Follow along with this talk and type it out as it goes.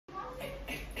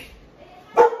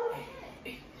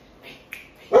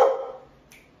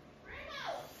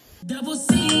Double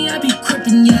C, I be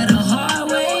crippin', yeah, the hard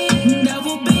way.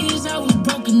 Double B's, I was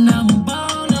broken, now I'm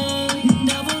ballin'.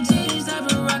 Double G's, I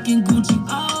been rockin' Gucci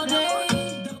all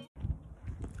day.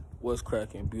 What's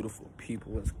cracking, beautiful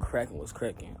people? What's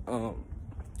cracking?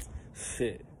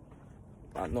 Shit.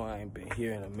 I know I ain't been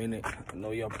here in a minute. I know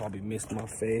y'all probably missed my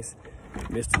face,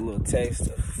 missed a little taste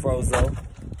of Frozo,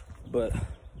 but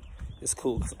it's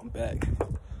cool because I'm back.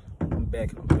 I'm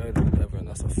back and I'm better than ever, and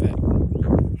that's a fact.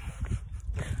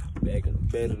 Back and I'm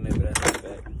better than ever, that's a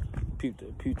fact. Peep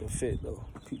the fit though.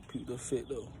 Peep the fit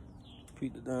though.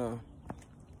 Peep the down.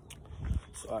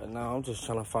 So right now I'm just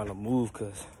trying to find a move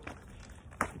because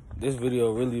this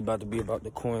video really about to be about the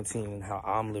quarantine and how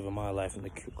I'm living my life in the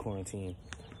quarantine.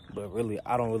 But really,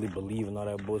 I don't really believe in all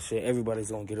that bullshit. Everybody's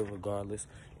gonna get it regardless.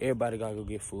 Everybody gotta go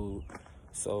get food.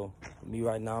 So me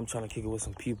right now, I'm trying to kick it with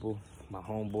some people, my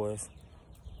homeboys.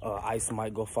 Ice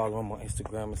might go follow him on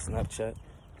Instagram and Snapchat.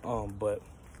 But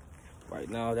right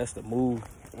now, that's the move.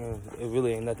 And it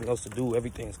really ain't nothing else to do.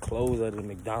 Everything's closed other than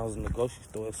McDonald's and the grocery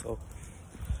store. So,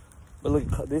 but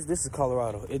look, this is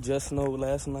Colorado. It just snowed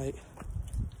last night.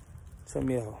 Check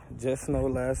me out. It just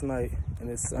snowed last night, and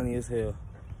it's sunny as hell.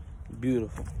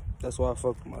 Beautiful. That's why I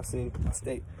fuck with my city, my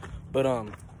state. But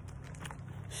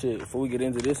shit, before we get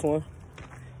into this one,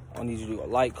 I need you to do a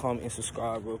like, comment, and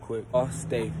subscribe real quick.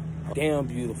 Stay damn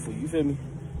beautiful, you feel me?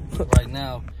 Right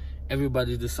now,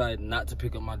 everybody's decided not to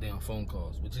pick up my damn phone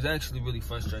calls, which is actually really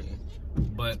frustrating.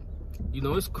 But you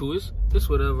know, it's cool. It's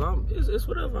whatever. It's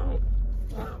whatever.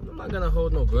 I'm not gonna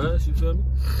hold no grudge, you feel me?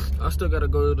 I still gotta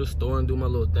go to the store and do my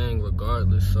little thing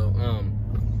regardless. So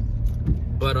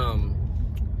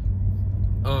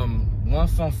one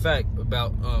fun fact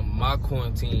about my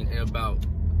quarantine and about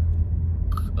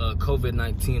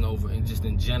COVID-19 over and just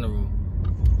in general,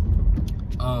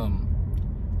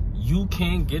 you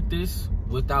can get this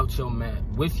without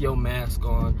with your mask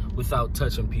on, without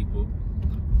touching people.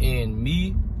 And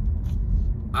me,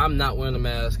 I'm not wearing a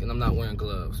mask and I'm not wearing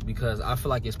gloves because I feel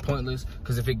like it's pointless,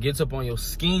 because if it gets up on your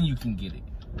skin, you can get it.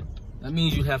 That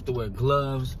means you have to wear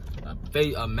gloves,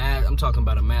 a mask. I'm talking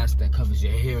about a mask that covers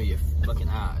your hair and your fucking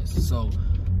eyes. So,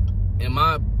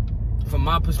 from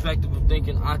my perspective of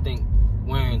thinking, I think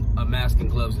wearing a mask and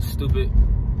gloves is stupid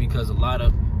because a lot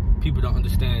of people don't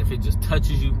understand if it just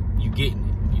touches you, you getting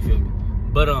it. You feel me?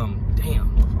 But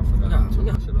damn, I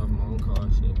forgot shit off my own car.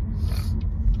 Shit,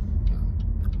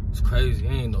 it's crazy.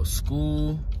 Ain't no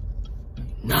school,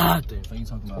 ain't nothing. What you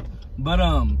talking about? But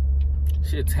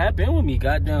shit, tap in with me,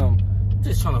 goddamn.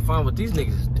 Just trying to find what these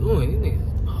niggas is doing. These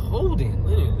niggas holding,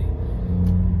 literally.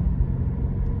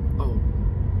 Oh.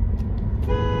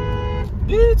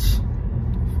 Bitch.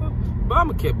 But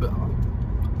I'ma catch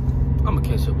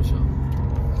up with y'all.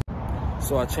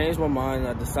 So I changed my mind.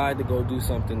 I decided to go do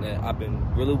something that I've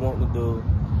been really wanting to do.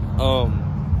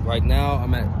 Right now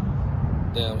I'm at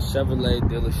damn Chevrolet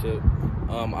dealership.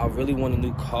 I really want a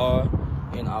new car,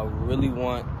 and I really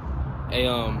want a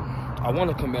I want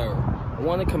a Camaro. I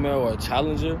want a Camaro or a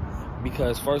Challenger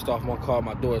because first off, my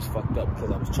door is fucked up because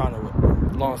I was trying to,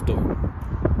 long story.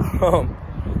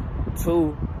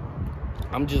 Two,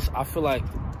 I feel like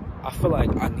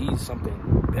I need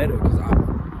something better because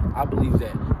I believe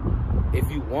that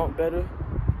if you want better,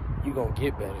 you gonna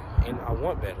get better, and I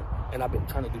want better, and I've been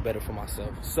trying to do better for myself.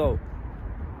 So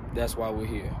that's why we're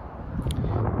here.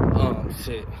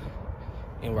 Shit.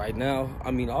 And right now, I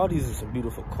mean, all these are some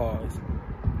beautiful cars,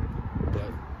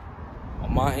 but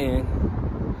on my end,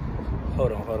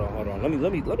 hold on.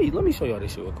 Let me show y'all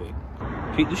this shit real quick.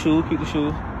 Peep the shoes.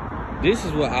 This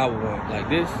is what I would want. Like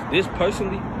this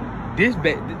personally, this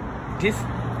bitch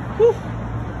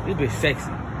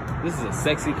sexy. This is a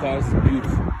sexy car. This is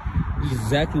beautiful. This is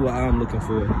exactly what I'm looking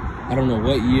for. I don't know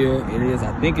what year it is.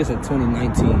 I think it's a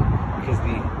 2019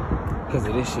 because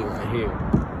of this shit right here.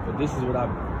 But this is what I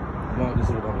want. This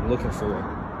is what I'm looking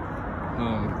for.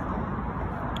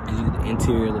 The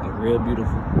interior looking real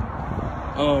beautiful.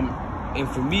 And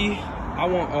for me, I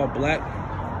want all black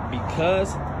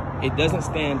because it doesn't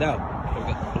stand out.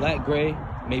 Black, gray,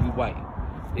 maybe white.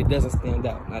 It doesn't stand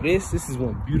out. Now this is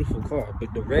one beautiful car,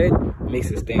 but the red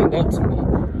makes it stand out to me.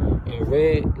 And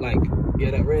red, like,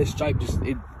 yeah, that red stripe just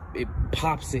it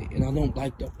pops it, and I don't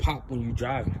like the pop when you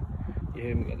driving. You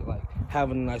hear me? Like,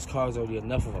 having a nice car is already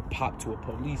enough of a pop to a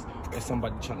police or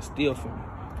somebody trying to steal from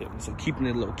you. So keeping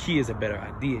it low key is a better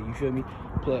idea, you feel me?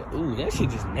 But ooh, that shit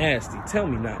just nasty. Tell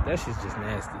me not. That shit's just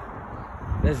nasty.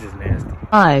 That's just nasty.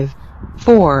 5,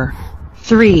 4,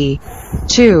 3,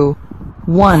 2,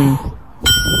 1.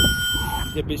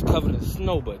 That bitch covered in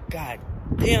snow, but god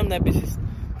damn, that bitch is.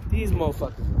 These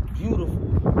motherfuckers are beautiful.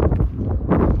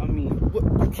 I mean, what,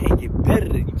 you can't get better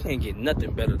than, you can't get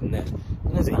nothing better than that.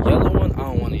 There's a yellow one. I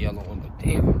don't want a yellow one, but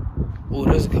damn. Oh,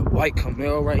 there's a white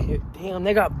Camaro right here. Damn,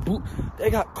 they got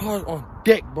cars on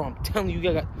deck, bro. I'm telling you,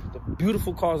 you got the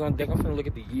beautiful cars on deck. I'm finna look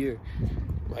at the year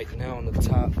right now on the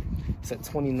top. It's at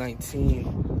 2019.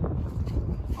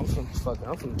 I'm finna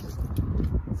just,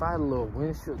 if I had a little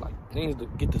windshield, like things to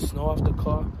get the snow off the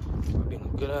car, I'd be in a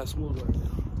good ass mood right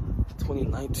now.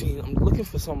 2019. I'm looking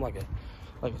for something like a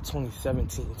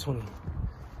 2017,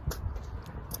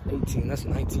 2018. That's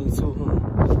 19 too, huh?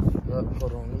 Yep,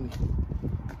 hold on, let me.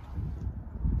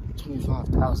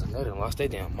 25,000. They done lost their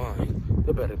damn mind.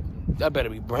 That better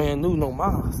be brand new, no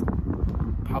miles.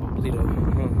 Probably though,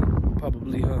 huh?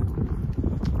 Probably, huh?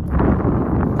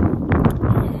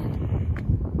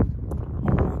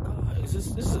 Oh my God, this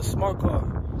is a smart car.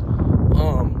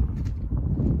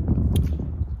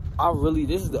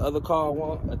 This is the other car I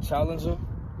want, a Challenger.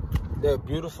 They're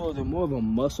beautiful. They're more of a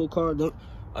muscle car.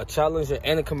 A Challenger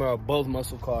and a Camaro are both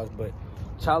muscle cars, but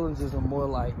Challengers are more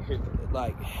like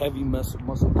heavy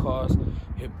muscle cars.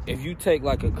 If you take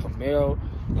like a Camaro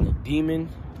and a Demon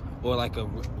or like a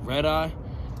Red Eye,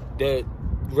 the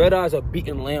Red Eyes are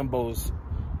beating Lambos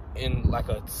in like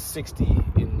a 60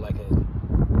 in like a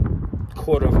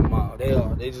quarter of a mile.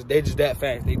 They just that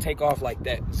fast. They take off like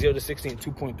that, 0 to 60 in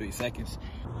 2.3 seconds.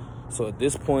 So at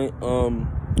this point,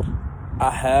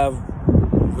 I have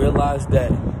realized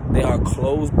that they are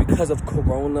closed because of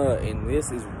Corona, and this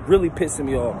is really pissing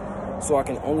me off. So I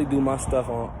can only do my stuff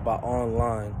by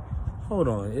online. Hold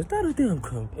on, is that a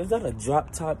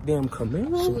drop top damn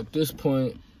Camaro? So at this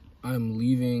point, I'm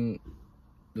leaving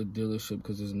the dealership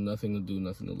because there's nothing to do,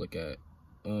 nothing to look at.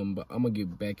 But I'm gonna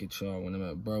get back at y'all when I'm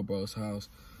at Bro's house.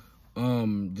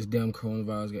 This damn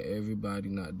coronavirus got everybody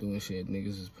not doing shit.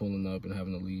 Niggas is pulling up and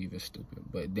having to leave. It's stupid.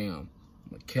 But damn, I'm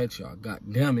gonna catch y'all. God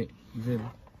damn it. You feel me?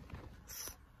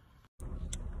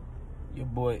 Your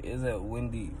boy is at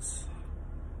Wendy's.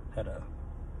 Well,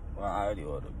 I already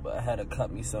ordered, but I had to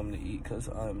cut me something to eat because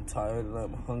I'm tired and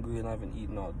I'm hungry and I haven't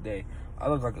eaten all day. I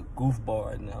look like a goofball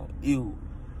right now. Ew.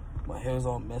 My hair's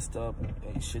all messed up.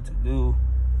 Ain't shit to do.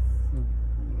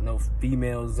 No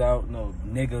females out, no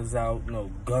niggas out,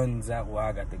 no guns out. Well,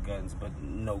 I got the guns, but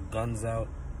no guns out.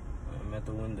 I'm at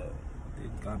the window. They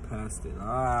got past it.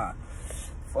 Ah.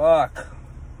 Fuck.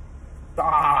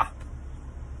 Ah.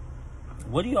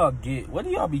 What do y'all get? What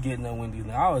do y'all be getting at Wendy's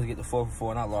now? I always get the 4 for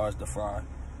 $4 and I large the fry.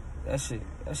 That shit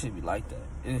be like that.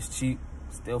 It is cheap,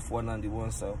 still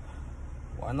 $4.91, so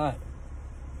why not?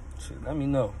 Shit, let me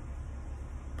know.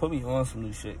 Put me on some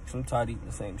new shit, cause I'm tired of eating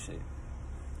the same shit.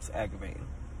 It's aggravating.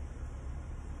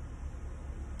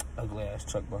 Ugly ass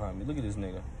truck behind me. Look at this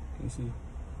nigga. Can you see?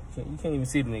 You can't even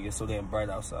see the nigga. It's so damn bright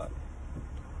outside.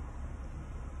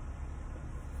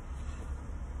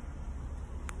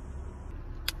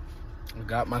 I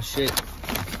got my shit. Got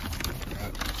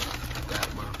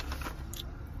my.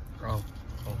 Oh.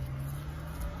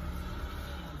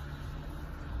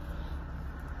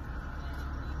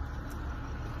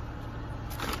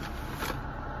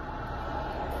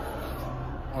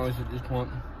 Always at this point,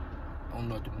 I don't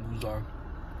know what the moves are.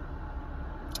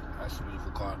 That's a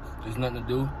beautiful car. There's nothing to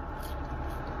do.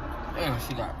 Damn,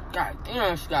 she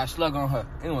got a slug on her.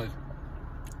 Anyways,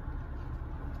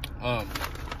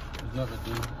 there's nothing to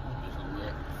do.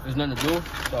 There's nothing to do,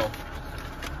 so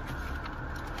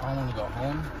I don't want to go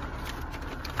home,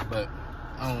 but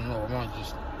I don't know. I want to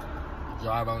just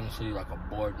drive out in the city like a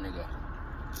bored nigga.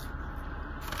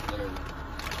 Literally.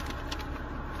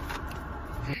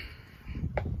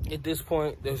 At this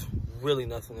point, there's really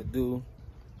nothing to do.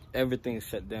 Everything's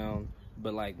shut down,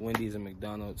 but like Wendy's and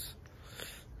McDonald's.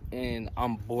 And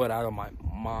I'm bored out of my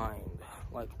mind.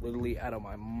 Like literally out of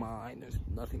my mind. There's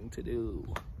nothing to do.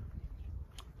 I'm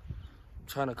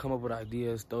trying to come up with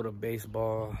ideas. Throw the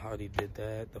baseball. I already did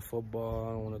that. The football.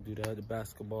 I don't want to do that. The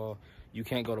basketball. You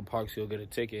can't go to parks. You'll get a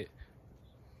ticket.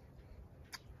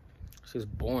 It's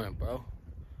just boring, bro. I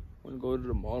want to go to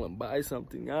the mall and buy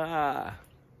something.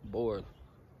 Bored.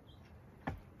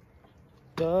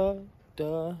 Oh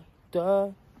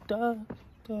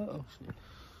shit.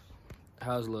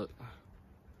 How's it look?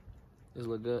 Does it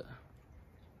look good?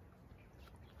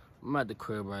 I'm at the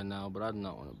crib right now, but I do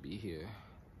not want to be here.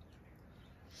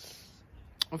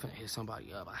 I'm finna hit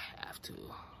somebody up. I have to.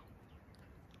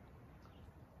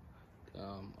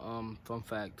 Fun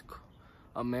fact.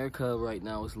 America right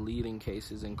now is leading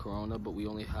cases in Corona, but we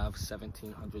only have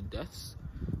 1,700 deaths.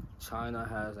 China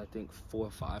has, I think, 4,000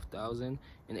 or 5,000,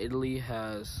 and Italy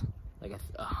has like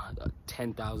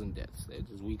 10,000 deaths. They're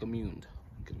just weak immune.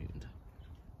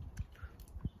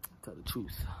 Tell the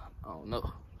truth, I don't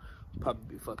know.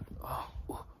 Probably be fucking.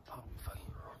 Probably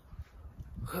fucking.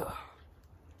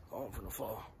 Oh, I'm finna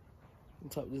fall. on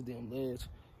top of this damn ledge.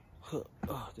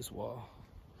 This wall.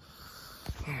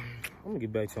 I'm gonna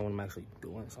get back to you when I'm actually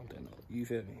doing something though. You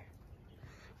feel me?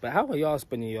 But how are y'all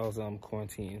spending y'all's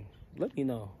quarantine? Let me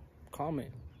know.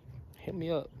 Comment. Hit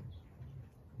me up.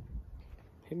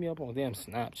 Hit me up on damn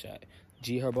Snapchat.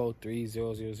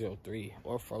 gherbo30003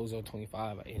 or frozo25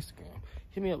 on Instagram.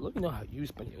 Hit me up. Let me know how you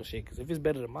spend your shit. Cause if it's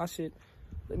better than my shit,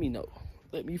 let me know.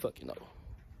 Let me fucking know.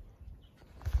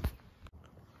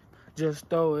 Just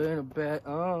throw it in the bag.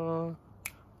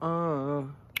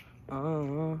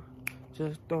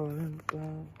 Just throw it in the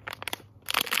bag.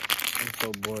 I'm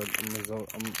so bored.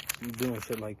 I'm doing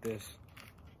shit like this.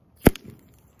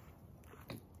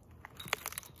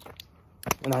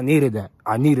 And I needed that.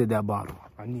 I needed that bottle.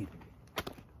 I needed it.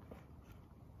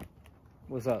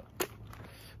 What's up?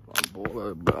 I'm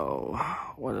bored, bro.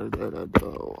 What did I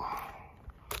do?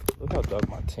 Look how dark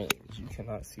my tent is. You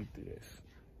cannot see through this.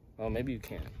 Oh, maybe you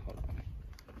can. Hold on.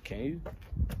 Can you?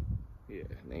 Yeah,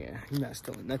 nigga. You're not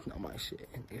stealing nothing on my shit.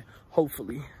 Nigga.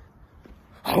 Hopefully.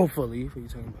 Hopefully. What are you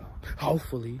talking about?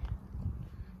 Hopefully.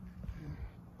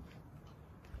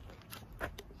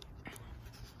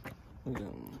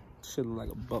 Shit look like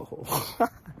a butthole.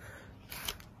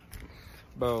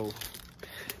 Bro.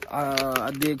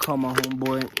 I did call my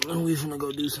homeboy. We finna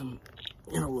go do some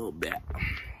in a little bit.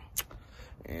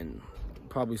 And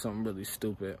probably something really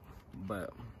stupid.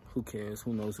 But who cares?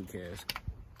 Who knows who cares?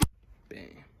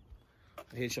 Bang.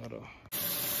 I hit y'all though.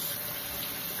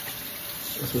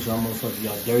 That's what y'all motherfuckers,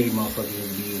 y'all dirty motherfuckers need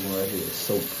to be using right here.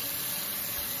 Soap.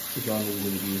 What y'all niggas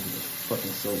need to be using is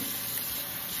fucking soap.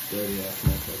 Dirty ass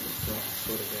motherfuckers. So,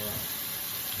 swear to God.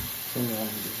 Some of y'all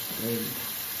niggas is dirty.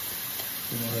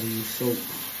 You know how to use soap.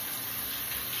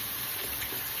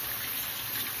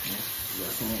 You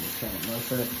got some on the counter. Matter of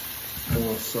fact,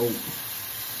 more soap.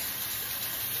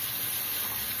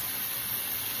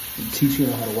 Teach you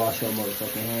how to wash your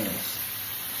motherfucking hands.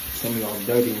 Some of y'all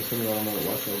dirty and some of y'all don't know how to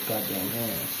wash your goddamn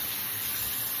hands.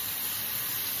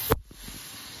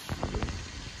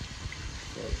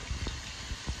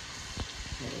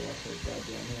 Wash your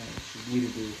goddamn hands. You need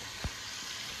to do.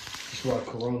 That's why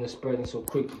Corona is spreading so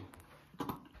quickly.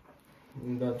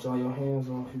 You gotta dry your hands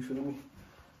off, you feel me?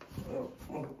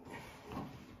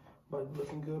 Body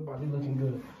looking good, body looking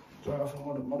good. Dry off some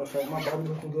motherfucker. My body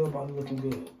looking good, body looking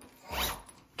good.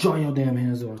 Dry your damn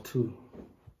hands off too.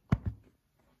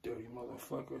 Dirty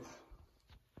motherfuckers.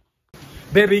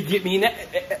 Baby, get me now.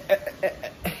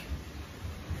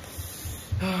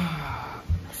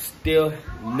 Still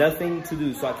nothing to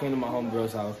do, so I came to my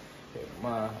homegirl's house.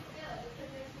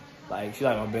 She's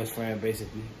like my best friend,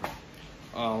 basically.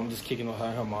 I'm just kicking with her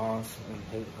and her mom's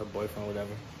and her boyfriend,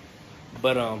 whatever.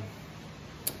 But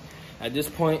at this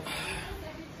point,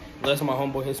 unless my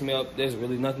homeboy hits me up, there's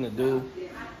really nothing to do.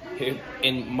 Here,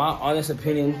 in my honest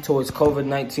opinion, towards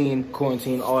COVID-19,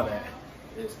 quarantine, all that,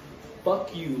 is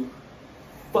fuck you,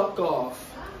 fuck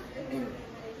off. And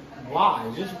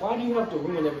why? Just why do you have to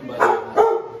ruin everybody's life?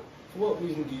 For what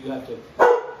reason do you have to?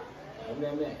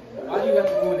 Why do you have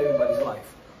to ruin everybody's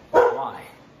life? Why?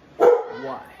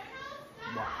 Why?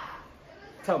 Why?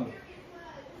 Tell me.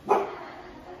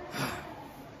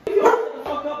 You shut the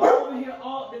fuck up over here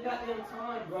all the goddamn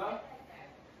time, bro.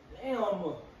 Damn.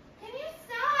 Can you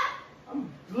stop? I'm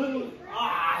literally.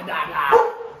 Nah.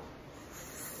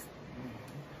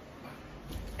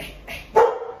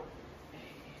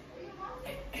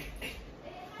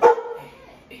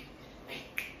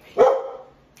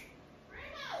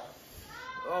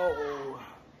 Oh.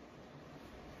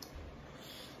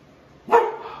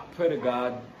 Pray to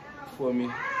God for me.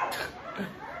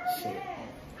 Shit.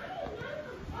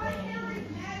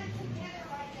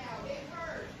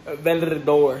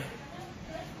 Velador.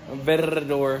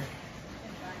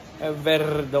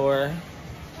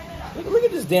 Look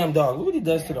at this damn dog. Look what he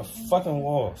does to the fucking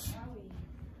walls.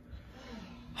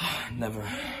 Never.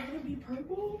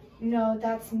 No,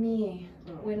 that's me.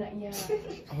 Yeah.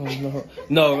 Oh no.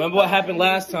 No, remember what happened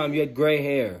last time? You had gray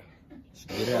hair.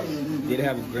 You did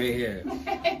have gray hair.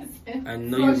 I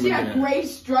know you remember she had that. gray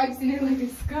stripes in it like a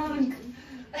skunk.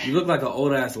 You look like an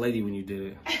old ass lady when you did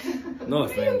it. No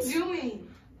offense. What are you doing?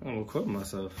 I'm recording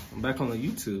myself. I'm back on the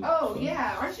YouTube. Oh,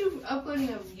 yeah. Aren't you uploading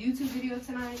a YouTube video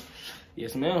tonight?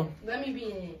 Yes, ma'am. Let me be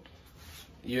in it.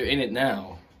 You're in it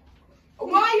now.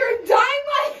 Why you're dying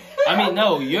like that? I mean,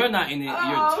 no, you're not in it. You're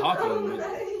talking.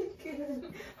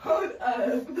 Hold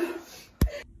up.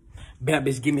 Bad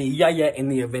bitch, give me yaya in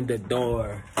the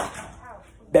Aventador.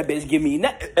 Bad bitch, give me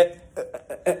Bad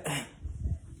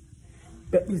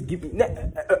bitch, give me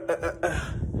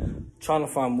Trying to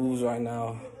find moves right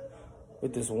now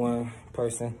with this one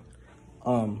person.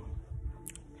 And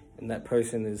that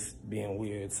person is being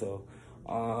weird, so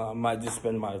I might just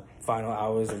spend my final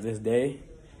hours of this day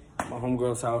at my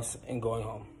homegirl's house and going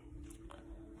home.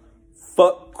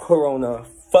 Fuck Corona.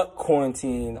 Fuck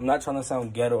quarantine. I'm not trying to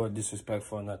sound ghetto or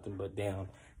disrespectful or nothing, but damn,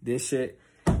 this shit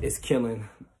is killing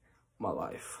my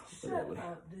life. Literally. Shut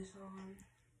up, this one.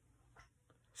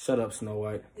 Shut up, Snow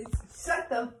White. Shut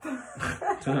the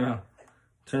Turn around.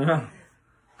 Turn around.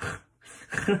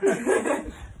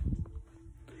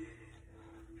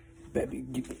 Baby,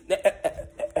 give me.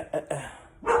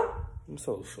 I'm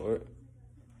so short.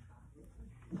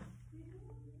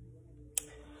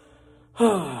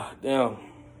 Damn.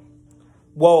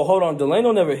 Whoa, hold on.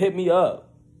 Delano never hit me up.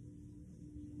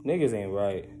 Niggas ain't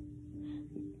right.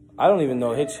 I don't even know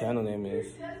what his channel name is.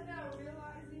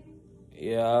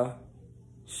 Yeah.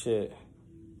 Shit.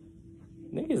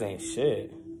 Niggas ain't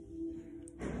shit.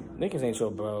 Niggas ain't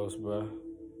your bros, bro.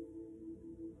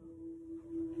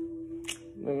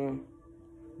 Nigga,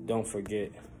 don't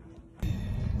forget.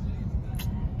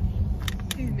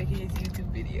 He's making his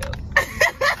YouTube video.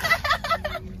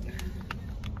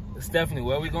 Stephanie,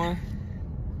 where are we going?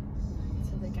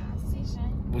 To the gas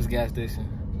station. What's gas station?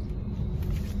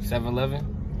 7-Eleven?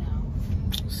 No.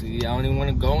 See, I don't even want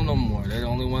to go no more. They're the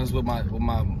only ones with my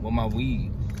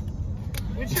weed.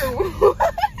 What's your what?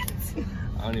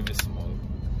 I don't even smoke.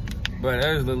 Bro,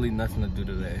 there's literally nothing to do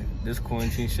today. This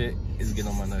quarantine shit is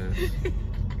getting on my nerves.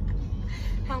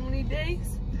 How many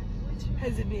days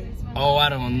has it been? Oh, I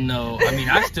don't know. I mean,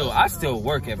 I still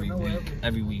work every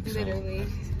week. So. Literally.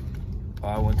 Oh,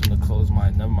 I want them to close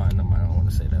my. Never mind. I don't want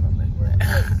to say that on there.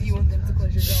 You want them to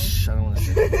close your door? Shh, I don't want to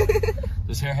say that.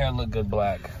 Does her hair look good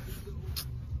black?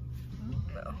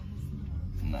 No.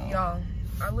 No. Y'all,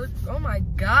 I look. Oh my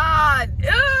God.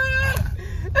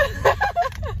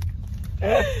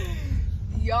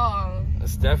 Y'all.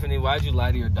 Stephanie, why'd you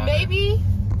lie to your daughter? Maybe.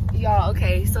 Y'all,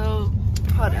 okay, so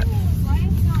hold up.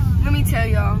 Let me tell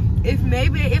y'all.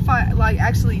 If I like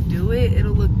actually do it,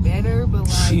 it'll look better. But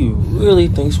like, She really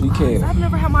thinks we care. I've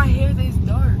never had my hair this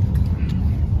dark.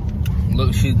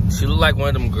 Look, she look like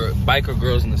one of them biker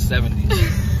girls in the 70s.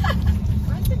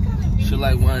 She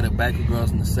like one of the biker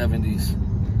girls in the 70s.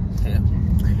 Yeah.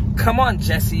 Come on,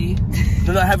 Jessie.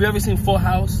 Have you ever seen Full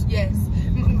House? Yes.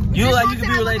 You look like you Just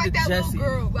could be I look related like to that Jessie.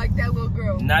 little girl, like that little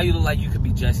girl. Now you look like you could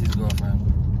be Jesse's girlfriend.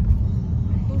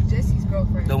 Who's Jesse's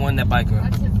girlfriend? The one that biker.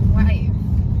 That's his wife.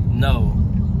 No.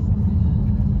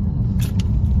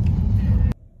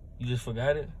 You just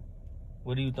forgot it?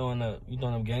 What are you throwing up? You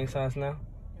throwing up gang signs now?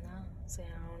 No, say I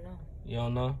don't know. You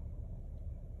don't know?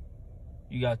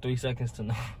 You got 3 seconds to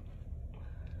know.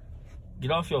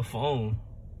 Get off your phone.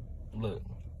 Look.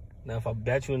 Now if I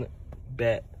bat you in the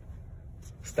bat.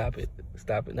 Stop it.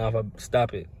 Stop it. Now if I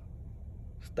stop it.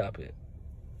 Stop it.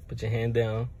 Put your hand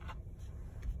down.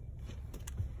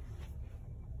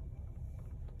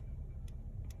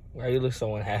 Why you look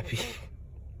so unhappy?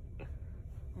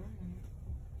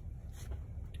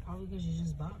 Probably because you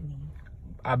just bought me.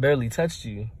 I barely touched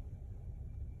you.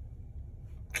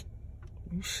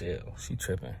 You shit. She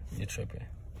tripping. You're tripping.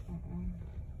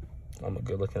 I'm a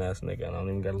good looking ass nigga and I don't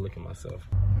even gotta look at myself.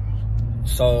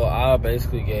 So I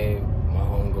basically gave my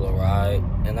homegirl a ride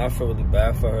and I feel really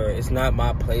bad for her. It's not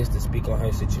my place to speak on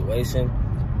her situation.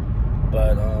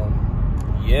 But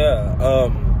yeah.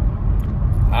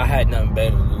 I had nothing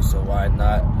better to do, so why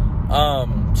not?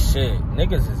 Shit.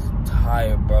 Niggas is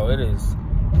tired, bro. It is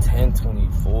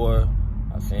 10:24,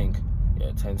 I think.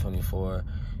 Yeah, 10:24.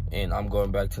 And I'm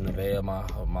going back to Nevaeh,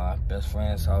 my best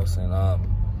friend's house, and I'm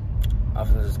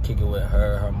finna just kick it with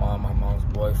her mom, my mom's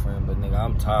boyfriend. But nigga,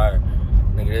 I'm tired.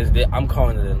 Nigga, I'm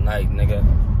calling it a night, nigga.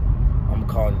 I'm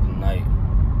calling it a night.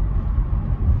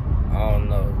 I don't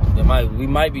know. We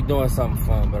might be doing something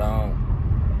fun, but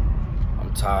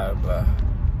I'm tired, bruh.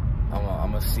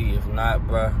 I'ma see. If not,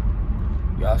 bruh,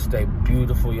 y'all stay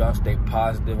beautiful. Y'all stay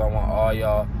positive. I want all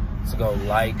y'all to go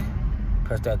like,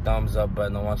 press that thumbs up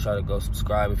button. I want y'all to go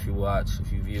subscribe if you watch,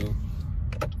 if you view.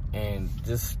 And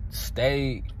just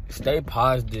stay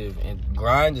positive and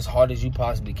grind as hard as you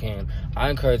possibly can. I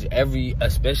encourage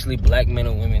especially black men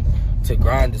and women, to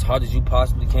grind as hard as you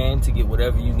possibly can to get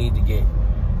whatever you need to get.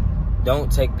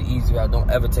 Don't take the easy route. Don't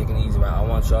ever take an easy route. I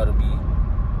want y'all to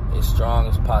be as strong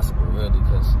as possible, really.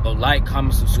 Go like,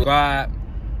 comment, subscribe.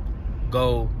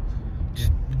 Go,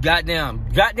 just goddamn.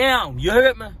 You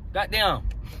heard me? Goddamn.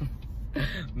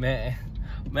 Man,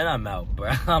 I'm out,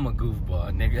 bro. I'm a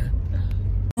goofball, nigga.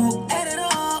 Add it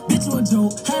up, bitch, you a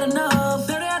joke. Had enough.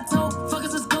 30 I told, fuck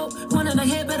us a scope. One in the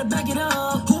head, better back it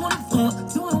up.